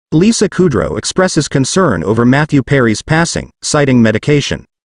Lisa Kudrow expresses concern over Matthew Perry's passing, citing medication.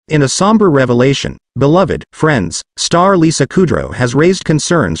 In a somber revelation, beloved friends, star Lisa Kudrow has raised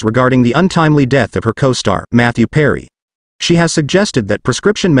concerns regarding the untimely death of her co-star, Matthew Perry. She has suggested that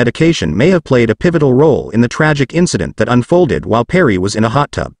prescription medication may have played a pivotal role in the tragic incident that unfolded while Perry was in a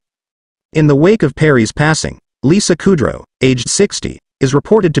hot tub. In the wake of Perry's passing, Lisa Kudrow, aged 60, is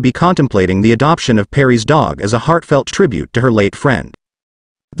reported to be contemplating the adoption of Perry's dog as a heartfelt tribute to her late friend.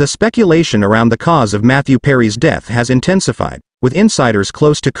 The speculation around the cause of Matthew Perry's death has intensified, with insiders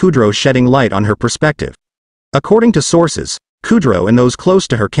close to Kudrow shedding light on her perspective. According to sources, Kudrow and those close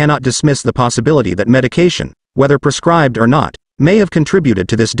to her cannot dismiss the possibility that medication, whether prescribed or not, may have contributed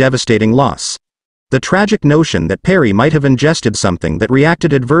to this devastating loss. The tragic notion that Perry might have ingested something that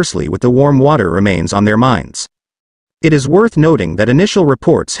reacted adversely with the warm water remains on their minds. It is worth noting that initial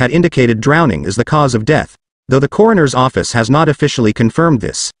reports had indicated drowning as the cause of death, though the coroner's office has not officially confirmed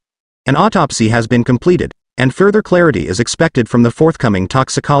this. An autopsy has been completed, and further clarity is expected from the forthcoming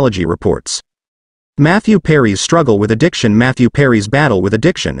toxicology reports. Matthew Perry's struggle with addiction. Matthew Perry's battle with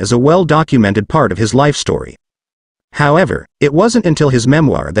addiction is a well-documented part of his life story. However, it wasn't until his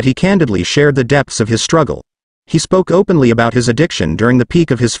memoir that he candidly shared the depths of his struggle. He spoke openly about his addiction during the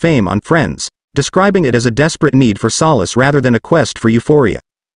peak of his fame on Friends, describing it as a desperate need for solace rather than a quest for euphoria.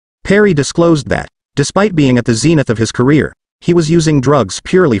 Perry disclosed that, despite being at the zenith of his career, he was using drugs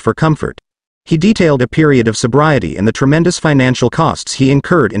purely for comfort. He detailed a period of sobriety and the tremendous financial costs he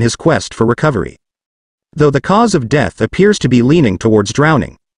incurred in his quest for recovery. Though the cause of death appears to be leaning towards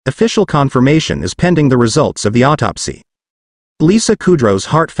drowning, official confirmation is pending the results of the autopsy. Lisa Kudrow's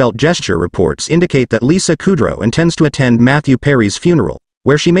heartfelt gesture reports indicate that Lisa Kudrow intends to attend Matthew Perry's funeral,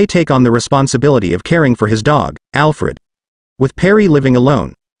 where she may take on the responsibility of caring for his dog, Alfred. With Perry living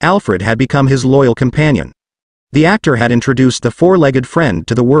alone, Alfred had become his loyal companion. The actor had introduced the four-legged friend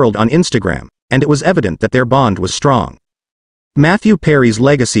to the world on Instagram, and it was evident that their bond was strong. Matthew Perry's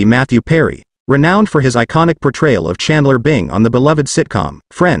legacy. Matthew Perry, renowned for his iconic portrayal of Chandler Bing on the beloved sitcom,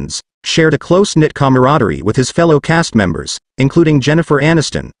 Friends, shared a close-knit camaraderie with his fellow cast members, including Jennifer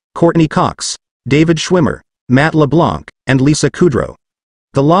Aniston, Courtney Cox, David Schwimmer, Matt LeBlanc, and Lisa Kudrow.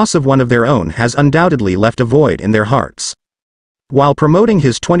 The loss of one of their own has undoubtedly left a void in their hearts. While promoting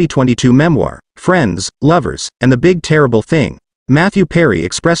his 2022 memoir, Friends, Lovers, and the Big Terrible Thing, Matthew Perry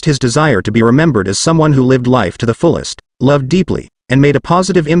expressed his desire to be remembered as someone who lived life to the fullest, loved deeply, and made a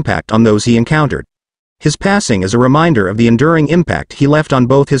positive impact on those he encountered. His passing is a reminder of the enduring impact he left on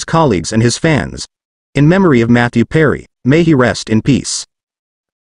both his colleagues and his fans. In memory of Matthew Perry, may he rest in peace.